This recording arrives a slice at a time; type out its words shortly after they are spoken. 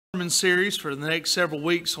sermon series for the next several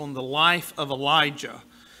weeks on the life of Elijah.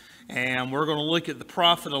 And we're going to look at the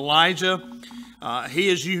prophet Elijah. He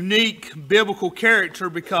is a unique biblical character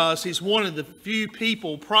because he's one of the few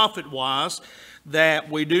people, prophet-wise,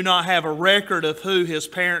 that we do not have a record of who his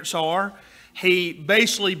parents are. He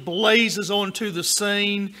basically blazes onto the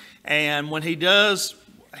scene, and when he does,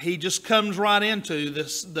 he just comes right into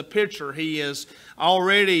the picture. He is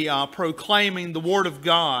already proclaiming the Word of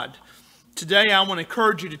God. Today I want to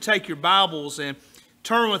encourage you to take your Bibles and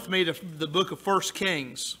turn with me to the book of 1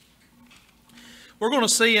 Kings. We're going to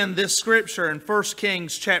see in this scripture in 1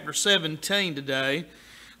 Kings chapter 17 today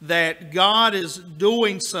that God is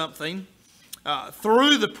doing something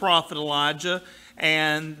through the prophet Elijah,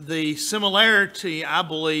 and the similarity, I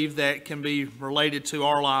believe, that can be related to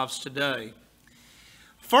our lives today.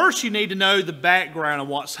 First, you need to know the background of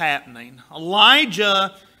what's happening.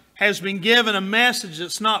 Elijah has been given a message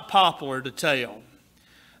that's not popular to tell.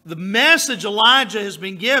 The message Elijah has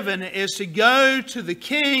been given is to go to the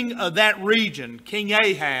king of that region, King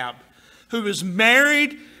Ahab, who is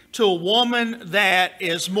married to a woman that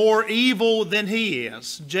is more evil than he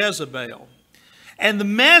is, Jezebel. And the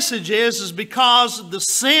message is because of the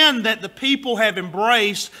sin that the people have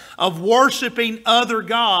embraced of worshiping other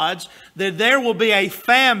gods, that there will be a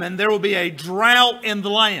famine, there will be a drought in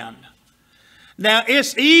the land. Now,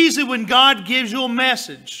 it's easy when God gives you a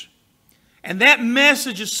message, and that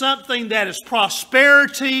message is something that is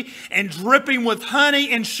prosperity and dripping with honey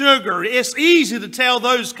and sugar. It's easy to tell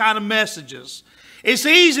those kind of messages. It's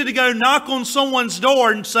easy to go knock on someone's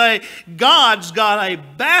door and say, God's got a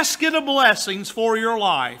basket of blessings for your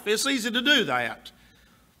life. It's easy to do that.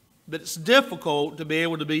 But it's difficult to be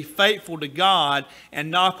able to be faithful to God and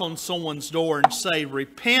knock on someone's door and say,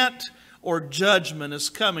 repent or judgment is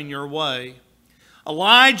coming your way.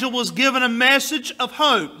 Elijah was given a message of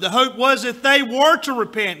hope. The hope was if they were to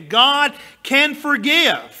repent, God can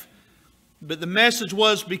forgive. But the message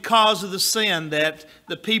was because of the sin that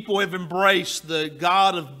the people have embraced the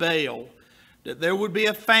god of Baal, that there would be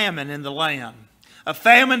a famine in the land. A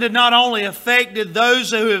famine that not only affected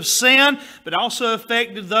those who have sinned, but also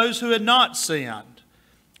affected those who had not sinned.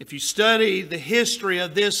 If you study the history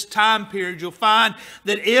of this time period, you'll find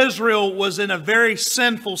that Israel was in a very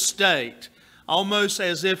sinful state, almost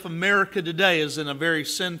as if America today is in a very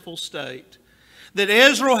sinful state. That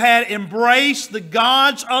Israel had embraced the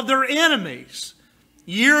gods of their enemies.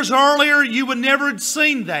 Years earlier, you would never have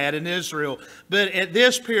seen that in Israel. But at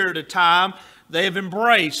this period of time, they have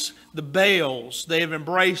embraced the Baals. They have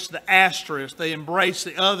embraced the Ashtoreths. They embraced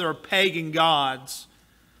the other pagan gods.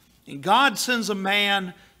 And God sends a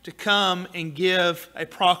man to come and give a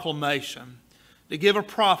proclamation, to give a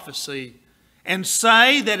prophecy, and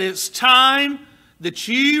say that it's time that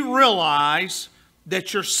you realize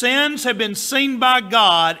that your sins have been seen by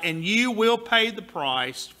God and you will pay the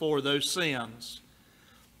price for those sins.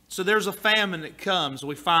 So there's a famine that comes,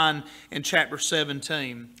 we find in chapter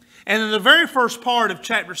 17. And in the very first part of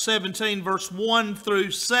chapter 17, verse 1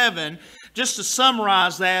 through 7, just to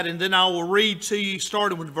summarize that, and then I will read to you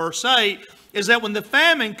starting with verse 8, is that when the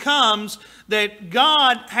famine comes, that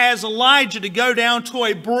God has Elijah to go down to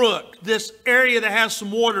a brook, this area that has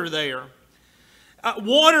some water there.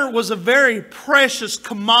 Water was a very precious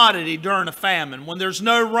commodity during a famine. When there's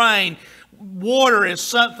no rain, water is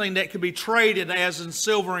something that can be traded as in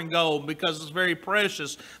silver and gold because it's very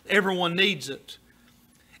precious. Everyone needs it.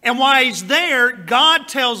 And while he's there, God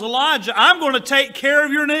tells Elijah, I'm going to take care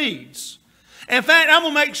of your needs. In fact, I'm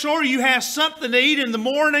going to make sure you have something to eat in the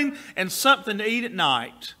morning and something to eat at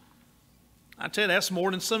night. I tell you, that's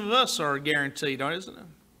more than some of us are guaranteed, isn't it?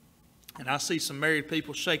 And I see some married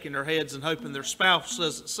people shaking their heads and hoping their spouse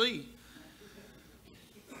doesn't see.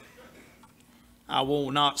 I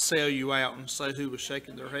will not sell you out and say who was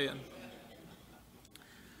shaking their head.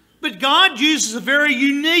 But God uses a very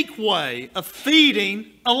unique way of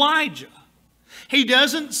feeding Elijah. He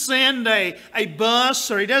doesn't send a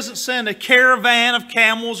bus, or he doesn't send a caravan of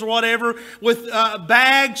camels or whatever with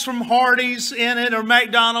bags from Hardee's in it or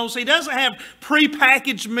McDonald's. He doesn't have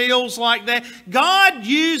prepackaged meals like that. God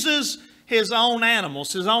uses his own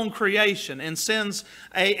animals, his own creation, and sends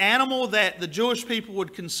an animal that the Jewish people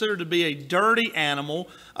would consider to be a dirty animal,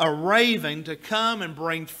 a raven, to come and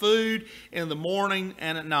bring food in the morning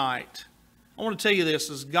and at night. I want to tell you this,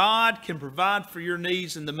 is God can provide for your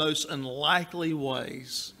needs in the most unlikely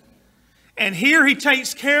ways. And here he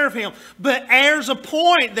takes care of him. But there's a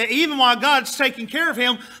point that even while God's taking care of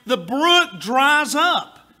him, the brook dries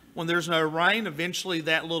up. When there's no rain, eventually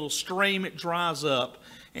that little stream, it dries up.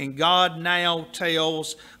 And God now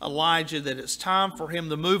tells Elijah that it's time for him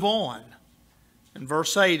to move on. And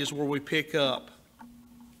verse 8 is where we pick up.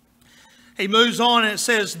 He moves on and it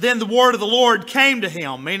says, then the word of the Lord came to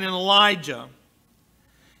him, meaning Elijah.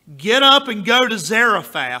 Get up and go to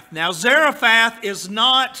Zarephath. Now, Zarephath is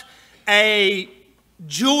not a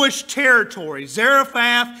Jewish territory.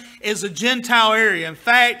 Zarephath is a Gentile area. In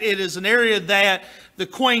fact, it is an area that the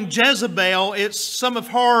Queen Jezebel, it's some of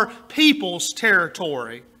her people's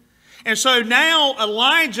territory. And so now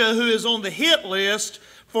Elijah, who is on the hit list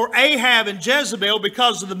for Ahab and Jezebel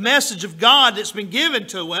because of the message of God that's been given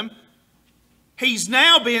to him, he's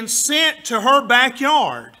now being sent to her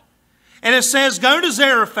backyard. And it says, go to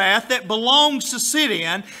Zarephath that belongs to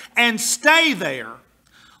Sidon and stay there.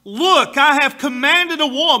 Look, I have commanded a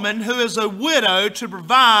woman who is a widow to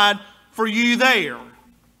provide for you there.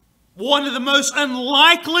 One of the most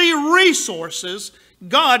unlikely resources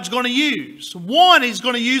God's going to use. One, He's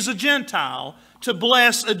going to use a Gentile to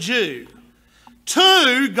bless a Jew.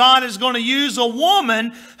 Two, God is going to use a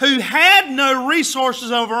woman who had no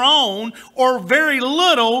resources of her own or very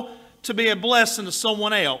little to be a blessing to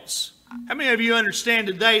someone else. How many of you understand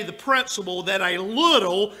today the principle that a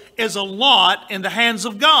little is a lot in the hands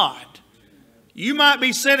of God? You might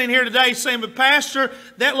be sitting here today saying, but Pastor,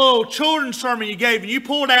 that little children's sermon you gave, and you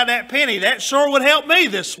pulled out that penny, that sure would help me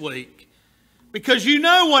this week. Because you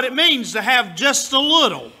know what it means to have just a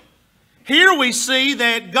little. Here we see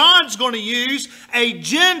that God's going to use a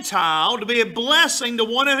Gentile to be a blessing to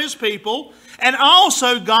one of His people. And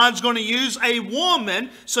also God's going to use a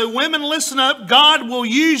woman. So women, listen up. God will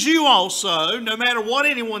use you also, no matter what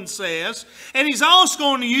anyone says. And He's also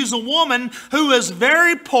going to use a woman who is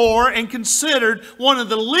very poor and considered one of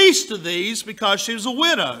the least of these because she was a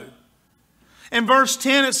widow. In verse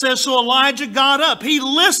 10 it says, so Elijah got up. He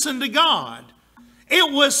listened to God.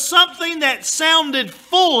 It was something that sounded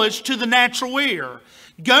foolish to the natural ear.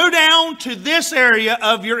 Go down to this area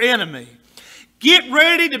of your enemy. Get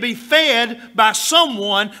ready to be fed by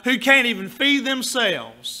someone who can't even feed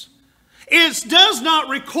themselves. It does not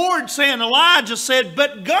record saying Elijah said,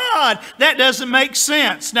 but God, that doesn't make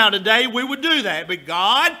sense. Now today we would do that, but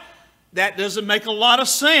God, that doesn't make a lot of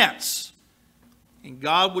sense. And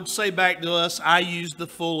God would say back to us, I use the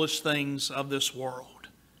foolish things of this world.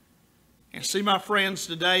 And see, my friends,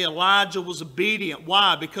 today Elijah was obedient.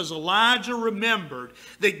 Why? Because Elijah remembered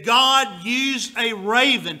that God used a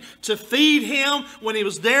raven to feed him when he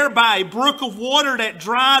was there by a brook of water that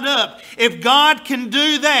dried up. If God can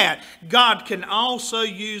do that, God can also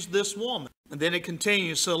use this woman. And then it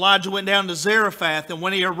continues. So Elijah went down to Zarephath, and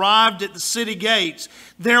when he arrived at the city gates,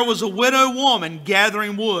 there was a widow woman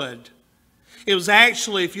gathering wood. It was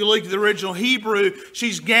actually, if you look at the original Hebrew,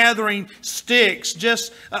 she's gathering sticks,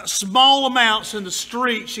 just small amounts in the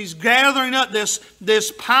street. She's gathering up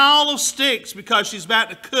this pile of sticks because she's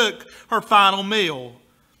about to cook her final meal.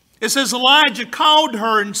 It says Elijah called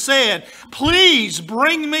her and said, please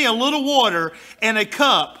bring me a little water and a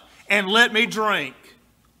cup and let me drink.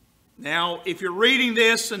 Now, if you're reading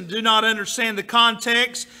this and do not understand the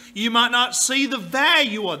context, you might not see the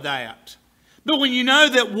value of that. But when you know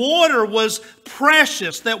that water was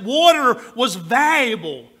precious, that water was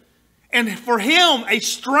valuable, and for him, a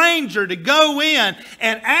stranger, to go in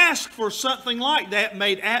and ask for something like that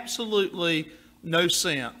made absolutely no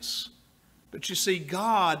sense. But you see,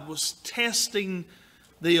 God was testing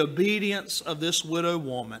the obedience of this widow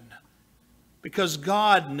woman, because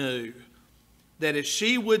God knew that if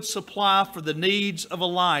she would supply for the needs of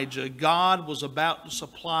Elijah, God was about to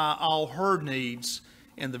supply all her needs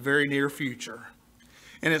in the very near future.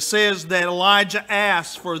 And it says that Elijah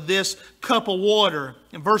asked for this cup of water.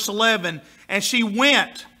 In verse 11, and she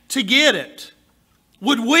went to get it.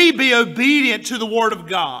 Would we be obedient to the Word of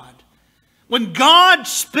God? When God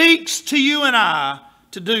speaks to you and I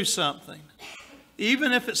to do something,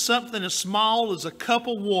 even if it's something as small as a cup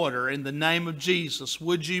of water in the name of Jesus,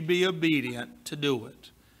 would you be obedient to do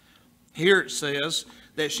it? Here it says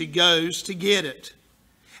that she goes to get it.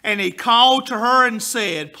 And he called to her and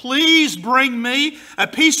said, please bring me a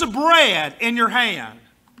piece of bread in your hand.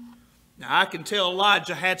 Now I can tell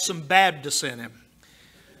Elijah had some Baptists in him.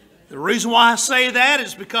 The reason why I say that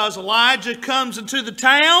is because Elijah comes into the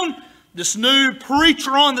town, this new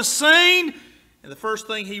preacher on the scene, and the first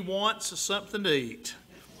thing he wants is something to eat.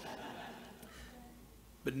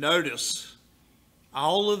 But notice,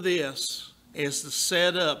 all of this is to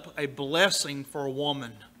set up a blessing for a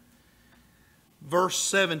woman. Verse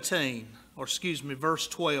 12,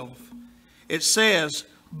 it says,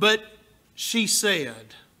 but she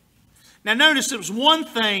said. Now notice it was one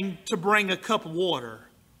thing to bring a cup of water,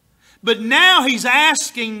 but now he's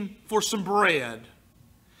asking for some bread.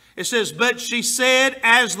 It says, but she said,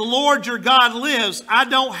 as the Lord your God lives, I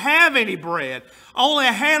don't have any bread, only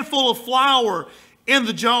a handful of flour in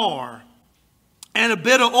the jar, and a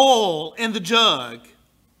bit of oil in the jug.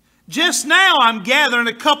 Just now I'm gathering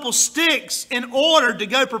a couple sticks in order to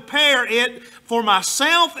go prepare it for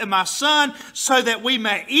myself and my son so that we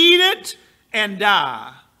may eat it and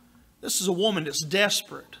die. This is a woman that's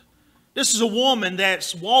desperate. This is a woman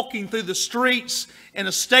that's walking through the streets in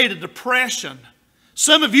a state of depression.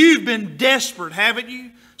 Some of you have been desperate, haven't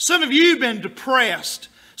you? Some of you have been depressed.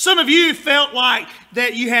 Some of you felt like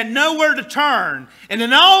that you had nowhere to turn. And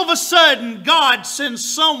then all of a sudden, God sends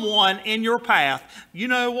someone in your path. You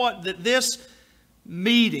know what? That this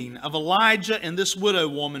meeting of Elijah and this widow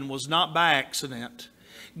woman was not by accident.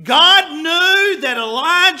 God knew that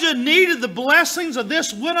Elijah needed the blessings of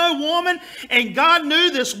this widow woman, and God knew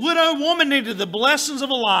this widow woman needed the blessings of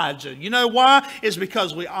Elijah. You know why? It's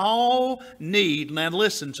because we all need, now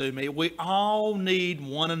listen to me, we all need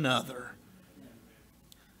one another.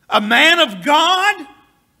 A man of God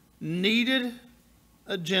needed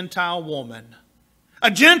a Gentile woman. A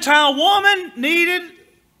Gentile woman needed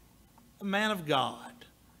a man of God.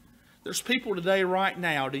 There's people today right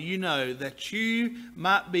now, do you know, that you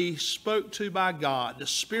might be spoke to by God. The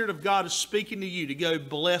Spirit of God is speaking to you to go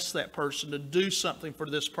bless that person, to do something for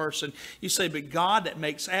this person. You say, but God, that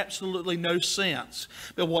makes absolutely no sense.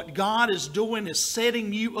 But what God is doing is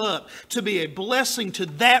setting you up to be a blessing to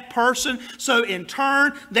that person. So in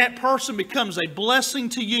turn, that person becomes a blessing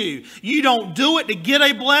to you. You don't do it to get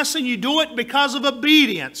a blessing. You do it because of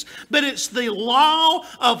obedience. But it's the law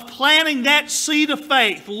of planting that seed of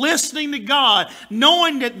faith. Listening to God,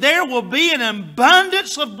 knowing that there will be an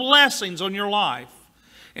abundance of blessings on your life.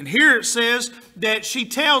 And here it says that she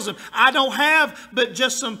tells him, I don't have but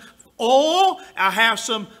just some oil, I have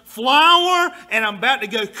some flour, and I'm about to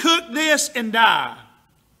go cook this and die.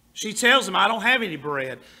 She tells him, I don't have any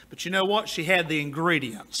bread. But you know what? She had the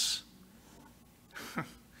ingredients.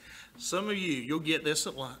 Some of you, you'll get this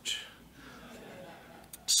at lunch.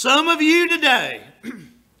 Some of you today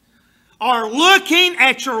are looking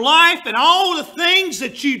at your life and all the things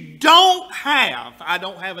that you don't have. I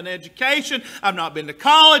don't have an education. I've not been to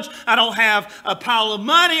college. I don't have a pile of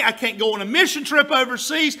money. I can't go on a mission trip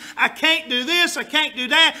overseas. I can't do this. I can't do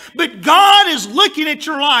that. But God is looking at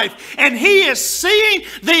your life and He is seeing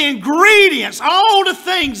the ingredients, all the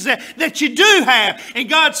things that you do have. And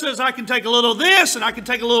God says, I can take a little of this and I can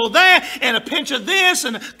take a little of that and a pinch of this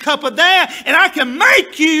and a cup of that, and I can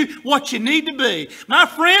make you what you need to be. My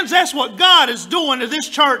friends, that's what God is doing to this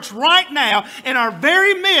church right now in our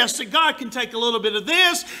very midst, that God can take a little bit of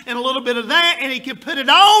this and a little bit of that, and He can put it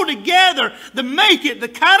all together to make it the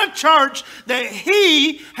kind of church that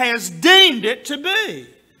He has deemed it to be.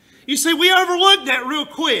 You see, we overlook that real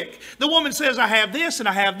quick. The woman says, I have this and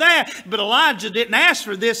I have that, but Elijah didn't ask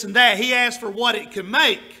for this and that. He asked for what it could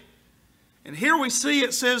make. And here we see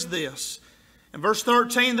it says this. In verse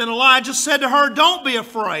 13, then Elijah said to her, don't be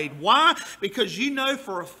afraid. Why? Because you know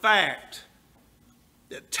for a fact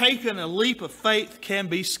that taking a leap of faith can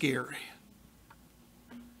be scary.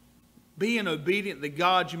 Being obedient to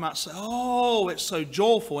God, you might say, oh, it's so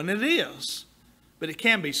joyful. And it is. But it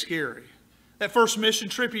can be scary. That first mission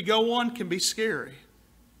trip you go on can be scary.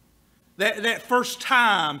 That first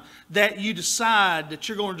time that you decide that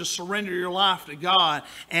you're going to just surrender your life to God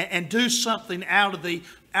and do something out of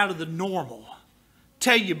the normal.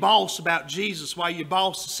 Tell your boss about Jesus while your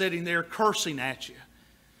boss is sitting there cursing at you.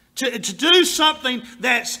 To do something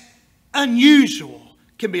that's unusual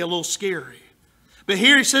can be a little scary. But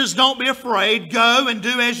here he says, don't be afraid. Go and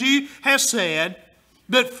do as you have said.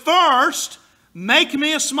 But first, make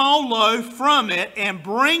me a small loaf from it and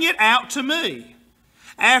bring it out to me.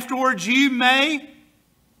 Afterwards, you may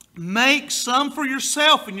make some for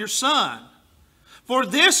yourself and your son. For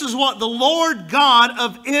this is what the Lord God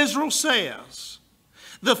of Israel says.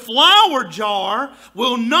 The flour jar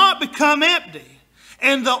will not become empty,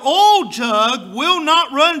 and the oil jug will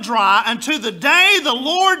not run dry until the day the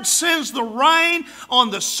Lord sends the rain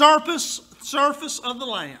on the surface of the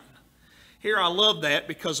land. Here I love that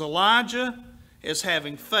because Elijah is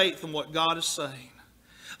having faith in what God is saying.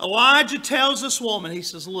 Elijah tells this woman, he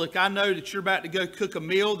says, look, I know that you're about to go cook a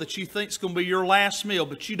meal that you think is going to be your last meal,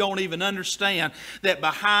 but you don't even understand that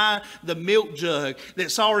behind the milk jug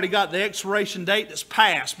that's already got the expiration date that's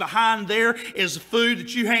passed, behind there is food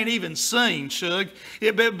that you ain't even seen, Shug.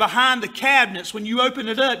 Behind the cabinets, when you open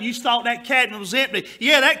it up, you thought that cabinet was empty.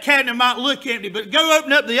 Yeah, that cabinet might look empty, but go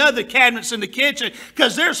open up the other cabinets in the kitchen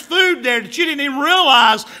because there's food there that you didn't even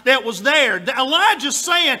realize that was there. Elijah's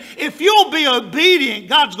saying, if you'll be obedient,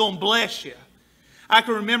 God's going to bless you. I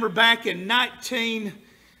can remember back in 19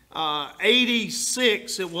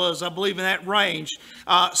 86, it was, I believe, in that range,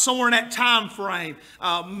 somewhere in that time frame.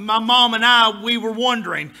 My mom and I, we were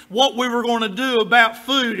wondering what we were going to do about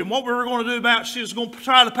food and what we were going to do about, she was going to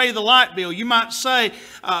try to pay the light bill. You might say,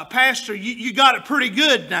 Pastor, you got it pretty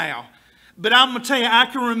good now. But I'm going to tell you, I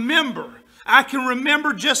can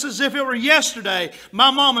remember just as if it were yesterday, my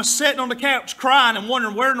mama sitting on the couch crying and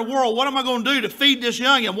wondering, where in the world, what am I going to do to feed this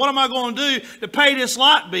youngin? What am I going to do to pay this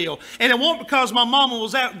light bill? And it wasn't because my mama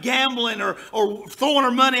was out gambling or throwing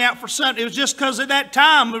her money out for something. It was just because at that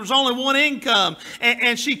time there was only one income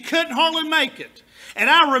and she couldn't hardly make it. And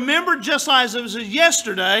I remember just as it was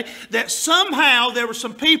yesterday that somehow there were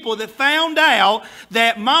some people that found out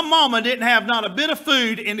that my mama didn't have not a bit of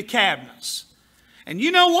food in the cabinets. And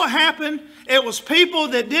you know what happened? It was people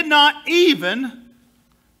that did not even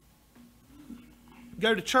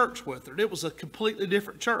go to church with her. It was a completely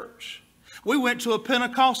different church. We went to a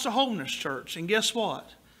Pentecostal holiness church, and guess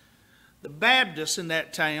what? The Baptists in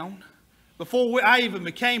that town, before I even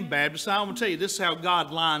became Baptist, I'm going to tell you, this is how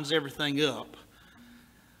God lines everything up.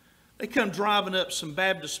 They come driving up some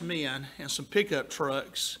Baptist men in some pickup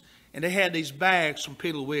trucks, and they had these bags from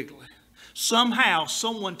Piggly Wiggly. Somehow,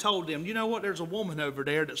 someone told them, you know what, there's a woman over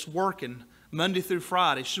there that's working Monday through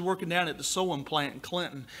Friday. She's working down at the sewing plant in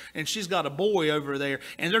Clinton, and she's got a boy over there,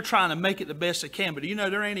 and they're trying to make it the best they can. But you know,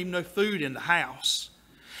 there ain't even no food in the house.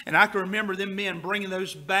 And I can remember them men bringing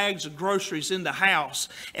those bags of groceries in the house,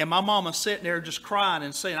 and my mama sitting there just crying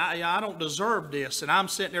and saying, I don't deserve this. And I'm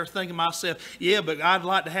sitting there thinking to myself, yeah, but I'd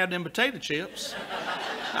like to have them potato chips.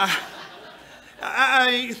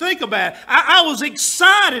 I think about it. I was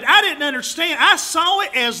excited. I didn't understand. I saw it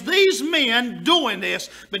as these men doing this.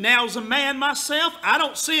 But now as a man myself, I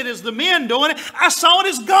don't see it as the men doing it. I saw it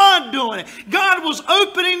as God doing it. God was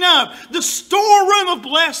opening up the storeroom of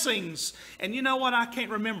blessings. And you know what? I can't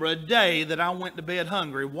remember a day that I went to bed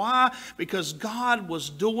hungry. Why? Because God was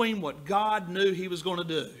doing what God knew He was going to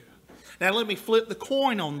do. Now let me flip the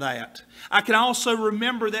coin on that. I can also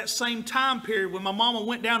remember that same time period when my mama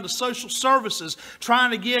went down to social services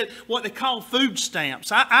trying to get what they call food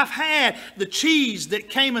stamps. I've had the cheese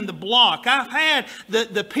that came in the block. I've had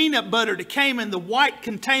the peanut butter that came in the white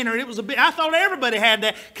container. It was a bit, I thought everybody had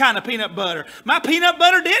that kind of peanut butter. My peanut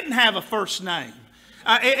butter didn't have a first name.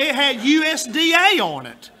 It had USDA on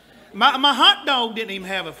it. My hot dog didn't even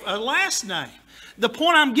have a last name. The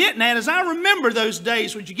point I'm getting at is I remember those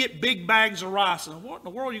days when you get big bags of rice. And what in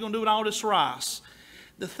the world are you going to do with all this rice?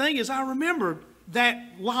 The thing is, I remember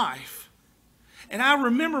that life. And I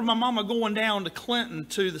remember my mama going down to Clinton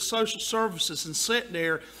to the social services and sitting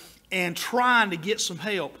there and trying to get some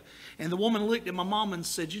help. And the woman looked at my mama and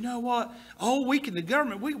said, you know what? Oh, the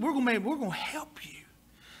government, we're going to help you.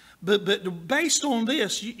 But based on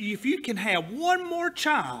this, if you can have one more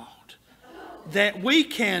child, that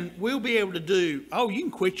we'll be able to do, oh, you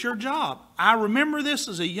can quit your job. I remember this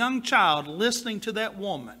as a young child listening to that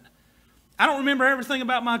woman. I don't remember everything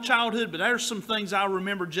about my childhood, but there's some things I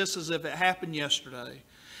remember just as if it happened yesterday.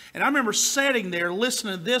 And I remember sitting there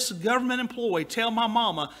listening to this government employee tell my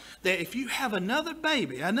mama that if you have another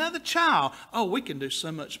baby, another child, oh, we can do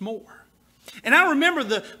so much more. And I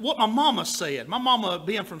remember what my mama said. My mama,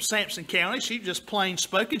 being from Sampson County, she just plain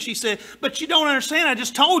spoken. She said, but you don't understand. I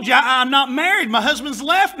just told you I'm not married. My husband's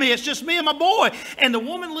left me. It's just me and my boy. And the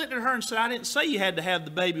woman looked at her and said, I didn't say you had to have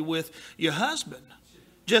the baby with your husband,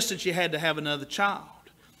 just that you had to have another child.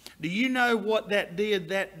 Do you know what that did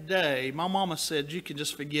that day? My mama said, you can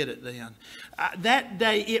just forget it then. That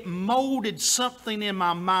day, it molded something in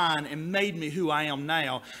my mind and made me who I am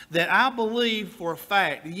now. That I believe for a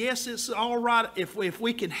fact, yes, it's all right if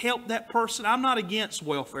we can help that person. I'm not against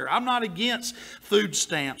welfare. I'm not against food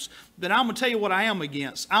stamps. But I'm going to tell you what I am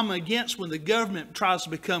against. I'm against when the government tries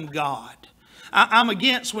to become God. I'm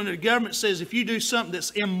against when the government says if you do something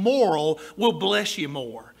that's immoral, we'll bless you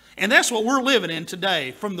more. And that's what we're living in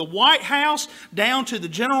today. From the White House down to the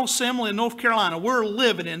General Assembly in North Carolina, we're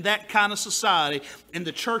living in that kind of society. And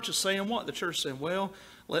the church is saying what? The church is saying, well,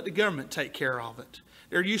 let the government take care of it.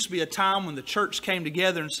 There used to be a time when the church came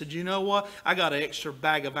together and said, you know what? I got an extra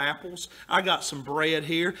bag of apples. I got some bread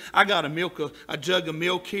here. I got a jug of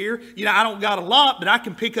milk here. You know, I don't got a lot, but I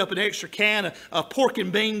can pick up an extra can of pork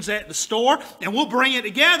and beans at the store, and we'll bring it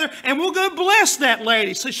together, and we'll go bless that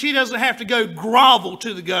lady so she doesn't have to go grovel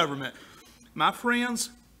to the government. My friends,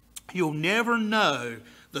 you'll never know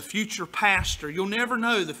the future pastor. You'll never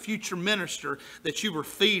know the future minister that you were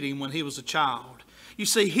feeding when he was a child. You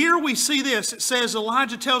see, here we see this. It says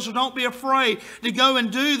Elijah tells her, don't be afraid to go and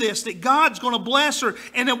do this, that God's going to bless her,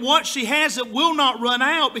 and that what she has, it will not run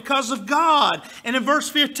out because of God. And in verse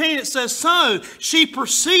 15 it says, so she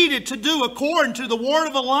proceeded to do according to the word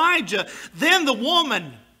of Elijah. Then the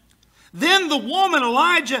woman,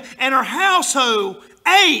 Elijah, and her household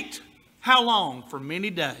ate. How long? For many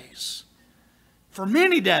days. For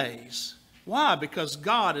many days. Why? Because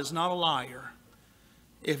God is not a liar.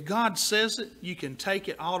 If God says it, you can take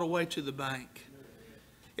it all the way to the bank.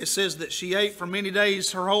 It says that she ate for many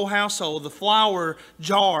days, her whole household. The flour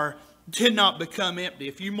jar did not become empty.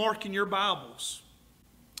 If you mark in your Bibles,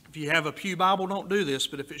 if you have a pew Bible, don't do this.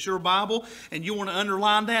 But if it's your Bible and you want to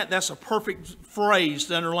underline that, that's a perfect phrase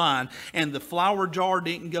to underline. And the flour jar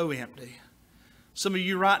didn't go empty. Some of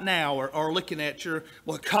you right now are looking at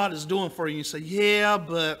what God is doing for you. And you say, yeah,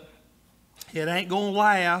 but it ain't going to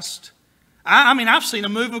last. I mean, I've seen a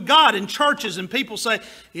move of God in churches, and people say,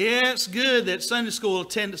 yeah, it's good that Sunday school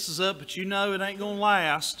attendance is up, but you know it ain't going to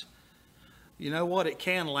last. You know what? It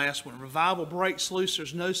can last. When revival breaks loose,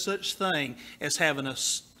 there's no such thing as having a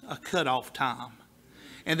cutoff time.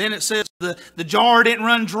 And then it says the jar didn't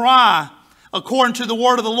run dry according to the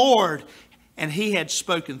word of the Lord, and he had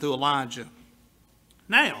spoken through Elijah.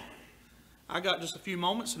 Now, I got just a few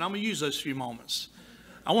moments, and I'm going to use those few moments.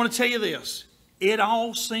 I want to tell you this. It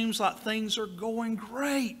all seems like things are going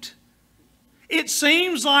great. It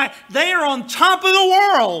seems like they are on top of the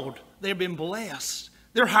world. They've been blessed.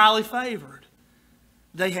 They're highly favored.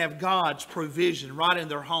 They have God's provision right in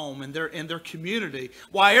their home and in their community.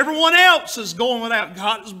 While everyone else is going without,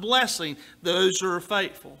 God is blessing those who are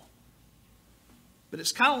faithful. But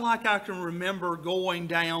it's kind of like I can remember going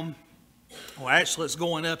down, well, actually it's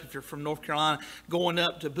going up, if you're from North Carolina, going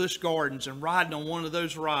up to Busch Gardens and riding on one of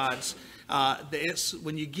those rides. It's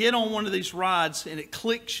when you get on one of these rides and it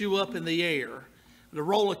clicks you up in the air, the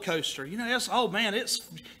roller coaster. You know,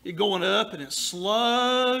 you're going up and it's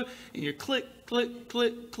slow, and you're click, click,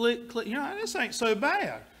 click, click, click. You know, this ain't so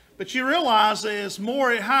bad. But you realize as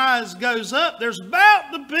more it highs goes up, there's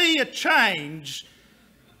about to be a change.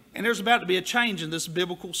 And there's about to be a change in this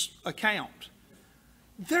biblical account.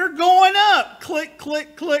 They're going up. Click,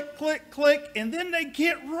 click, click, click, click. And then they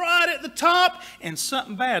get right at the top and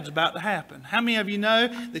something bad's about to happen. How many of you know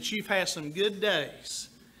that you've had some good days?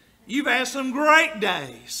 You've had some great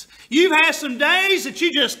days. You've had some days that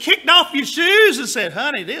you just kicked off your shoes and said,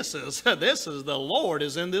 honey, this is the Lord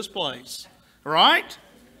is in this place. Right?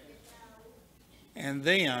 And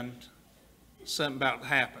then something about to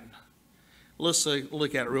happen. Let's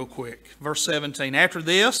look at it real quick. Verse 17. After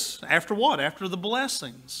this, after what? After the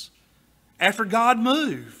blessings. After God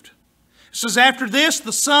moved. It says, after this,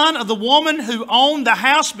 the son of the woman who owned the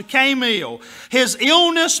house became ill. His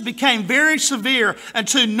illness became very severe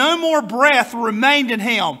until no more breath remained in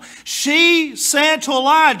him. She said to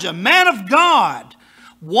Elijah, man of God,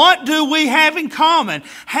 what do we have in common?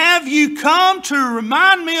 Have you come to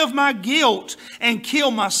remind me of my guilt and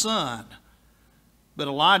kill my son? But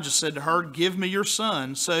Elijah said to her, give me your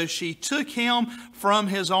son. So she took him from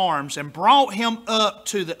his arms and brought him up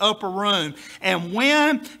to the upper room. And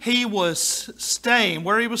when he was staying,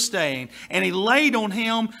 where he was staying, and he laid on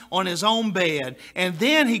him on his own bed. And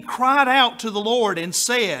then he cried out to the Lord and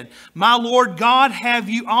said, my Lord God, have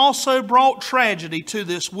you also brought tragedy to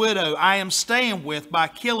this widow I am staying with by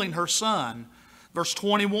killing her son? Verse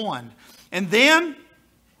 21. And then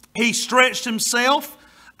he stretched himself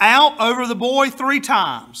out over the boy 3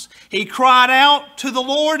 times. He cried out to the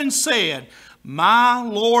Lord and said, my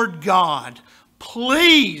Lord God,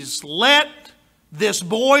 please let this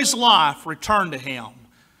boy's life return to him.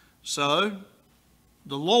 So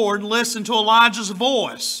the Lord listened to Elijah's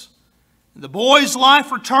voice. The boy's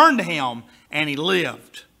life returned to him, and he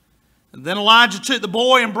lived. And then Elijah took the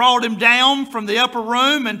boy and brought him down from the upper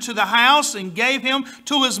room into the house and gave him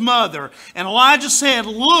to his mother. And Elijah said,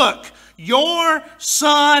 look, your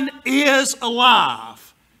son is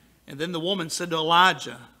alive. And then the woman said to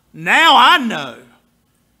Elijah, now I know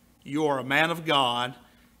you are a man of God,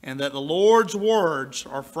 and that the Lord's words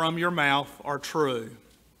are from your mouth are true.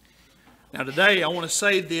 Now today I want to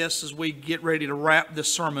say this as we get ready to wrap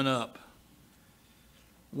this sermon up.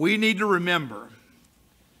 We need to remember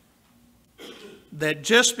that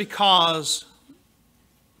just because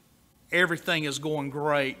everything is going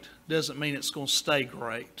great doesn't mean it's going to stay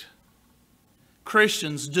great.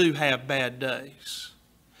 Christians do have bad days.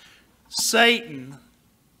 Satan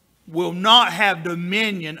will not have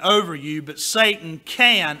dominion over you, but Satan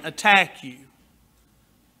can attack you.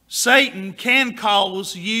 Satan can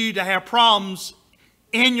cause you to have problems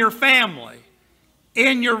in your family,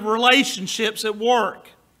 in your relationships at work,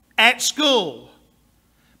 at school.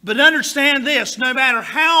 But understand this, no matter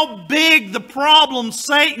how big the problem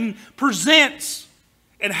Satan presents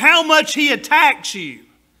and how much he attacks you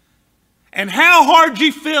and how hard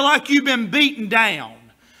you feel like you've been beaten down,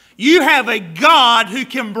 you have a God who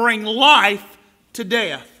can bring life to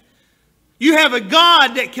death. You have a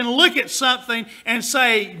God that can look at something and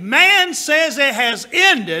say, man says it has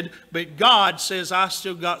ended, but God says, I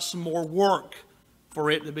still got some more work for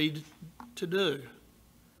it to do.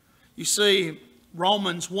 You see,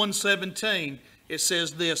 Romans 1:17, it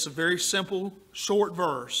says this, a very simple, short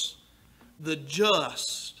verse. The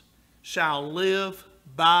just shall live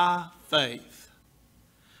by faith.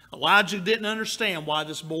 Elijah didn't understand why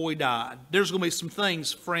this boy died. There's going to be some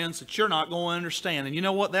things, friends, that you're not going to understand. And you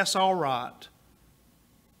know what? That's all right.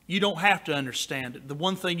 You don't have to understand it. The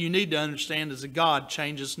one thing you need to understand is that God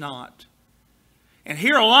changes not. And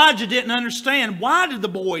here Elijah didn't understand why did the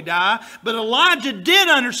boy die, but Elijah did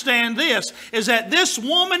understand this, is that this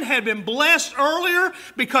woman had been blessed earlier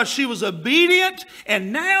because she was obedient,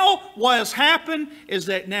 and now what has happened is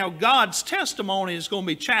that now God's testimony is going to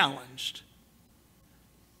be challenged.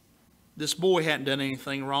 This boy hadn't done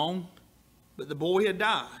anything wrong, but the boy had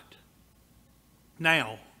died.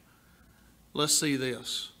 Now, let's see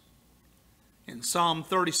this. In Psalm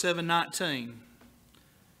 37:19,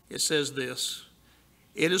 it says this,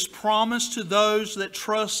 it is promised to those that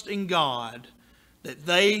trust in God that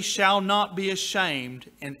they shall not be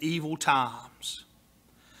ashamed in evil times,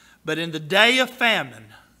 but in the day of famine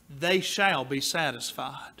they shall be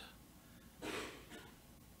satisfied.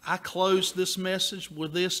 I close this message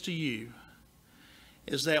with this to you,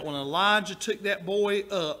 is that when Elijah took that boy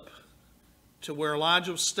up to where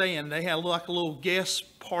Elijah was staying, they had like a little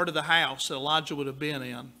guest part of the house that Elijah would have been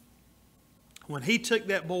in. When he took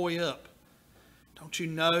that boy up, don't you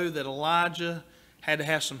know that Elijah had to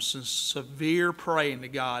have some severe praying to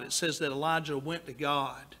God? It says that Elijah went to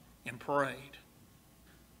God and prayed.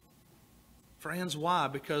 Friends, why?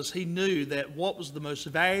 Because he knew that what was the most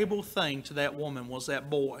valuable thing to that woman was that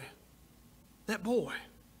boy. That boy.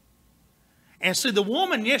 And see, the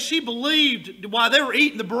woman, yes, she believed while they were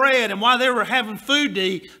eating the bread and while they were having food to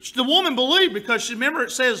eat. The woman believed because, remember,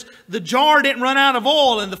 it says the jar didn't run out of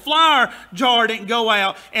oil and the flour jar didn't go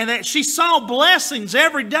out. And that she saw blessings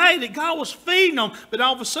every day that God was feeding them. But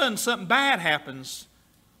all of a sudden, something bad happens.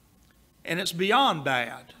 And it's beyond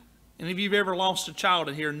bad. And if you've ever lost a child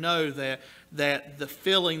in here, know that the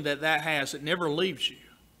feeling that has, it never leaves you.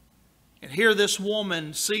 And here this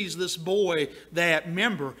woman sees this boy that,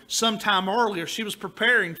 remember, sometime earlier she was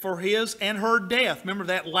preparing for his and her death. Remember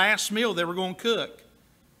that last meal they were going to cook.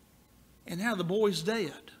 And now the boy's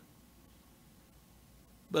dead.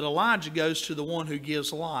 But Elijah goes to the one who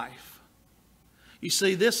gives life. You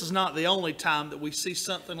see, this is not the only time that we see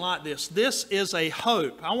something like this. This is a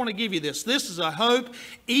hope. I want to give you this. This is a hope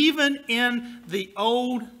even in the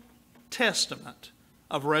Old Testament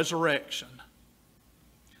of resurrection.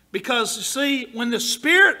 Because, you see, when the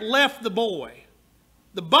spirit left the boy,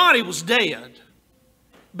 the body was dead.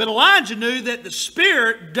 But Elijah knew that the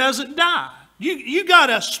spirit doesn't die. You got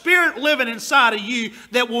a spirit living inside of you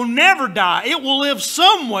that will never die. It will live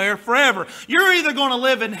somewhere forever. You're either going to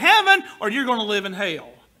live in heaven or you're going to live in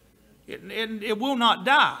hell. It will not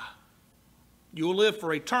die. You will live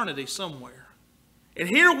for eternity somewhere. And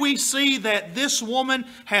here we see that this woman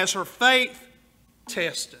has her faith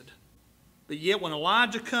tested. But yet when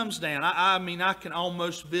Elijah comes down, I mean, I can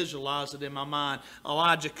almost visualize it in my mind.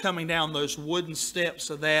 Elijah coming down those wooden steps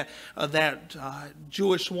of that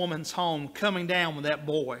Jewish woman's home, coming down with that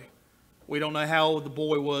boy. We don't know how old the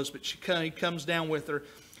boy was, but he comes down with her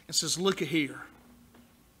and says, look at here.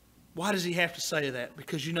 Why does he have to say that?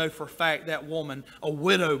 Because you know for a fact that woman, a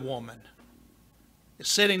widow woman, is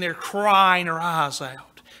sitting there crying her eyes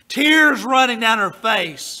out. Tears running down her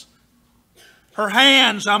face. Her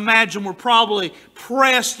hands, I imagine, were probably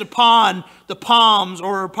pressed upon the palms,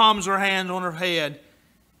 or her palms or hands on her head.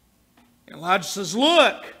 And Elijah says,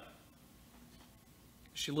 look.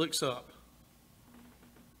 She looks up.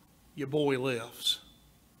 Your boy lives.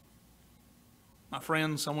 My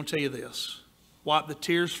friends, I want to tell you this. Wipe the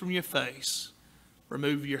tears from your face.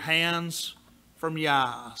 Remove your hands from your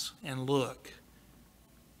eyes and look.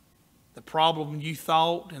 The problem you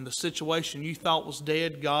thought and the situation you thought was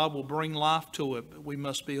dead, God will bring life to it, but we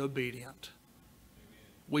must be obedient.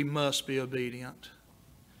 We must be obedient.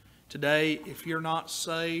 Today, if you're not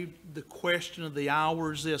saved, the question of the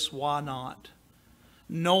hour is this: why not?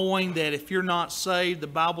 Knowing that if you're not saved, the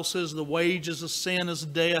Bible says the wages of sin is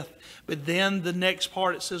death. But then the next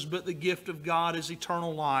part it says, but the gift of God is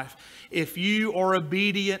eternal life. If you are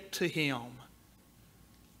obedient to Him.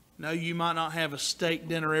 No, you might not have a steak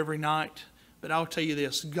dinner every night, But I'll tell you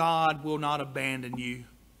this, God will not abandon you.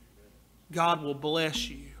 God will bless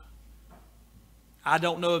you. I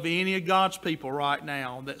don't know of any of God's people right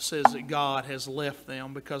now that says that God has left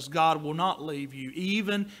them, because God will not leave you,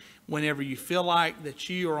 even whenever you feel like that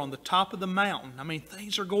you are on the top of the mountain. I mean,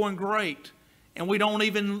 things are going great, and we don't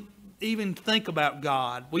even think about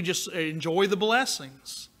God. We just enjoy the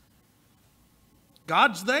blessings.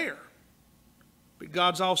 God's there, but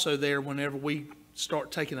God's also there whenever we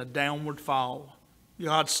start taking a downward fall.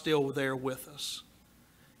 God's still there with us.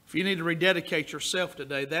 If you need to rededicate yourself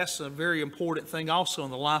today, that's a very important thing also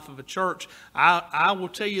in the life of a church. I will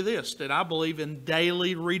tell you this, that I believe in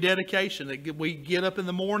daily rededication. That we get up in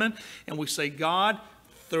the morning and we say, God,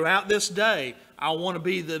 throughout this day, I want to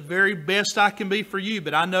be the very best I can be for you.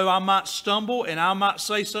 But I know I might stumble and I might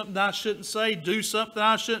say something I shouldn't say, do something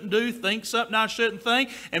I shouldn't do, think something I shouldn't think.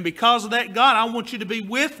 And because of that, God, I want you to be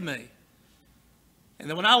with me. And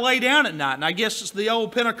then when I lay down at night, and I guess it's the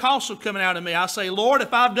old Pentecostal coming out of me, I say, Lord,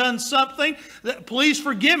 if I've done something, please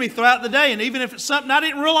forgive me throughout the day. And even if it's something I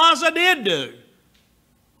didn't realize I did do.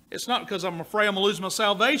 It's not because I'm afraid I'm going to lose my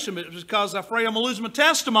salvation, but it's because I'm afraid I'm going to lose my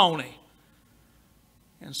testimony.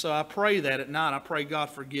 And so I pray that at night. I pray, God,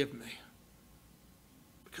 forgive me.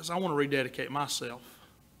 Because I want to rededicate myself.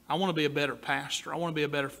 I want to be a better pastor. I want to be a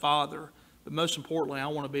better father. But most importantly, I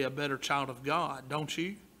want to be a better child of God. Don't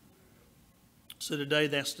you? So today,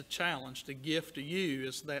 that's the challenge. The gift to you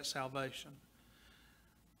is that salvation.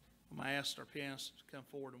 I'm going to ask our pianist to come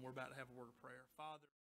forward, and we're about to have a word of prayer. Father.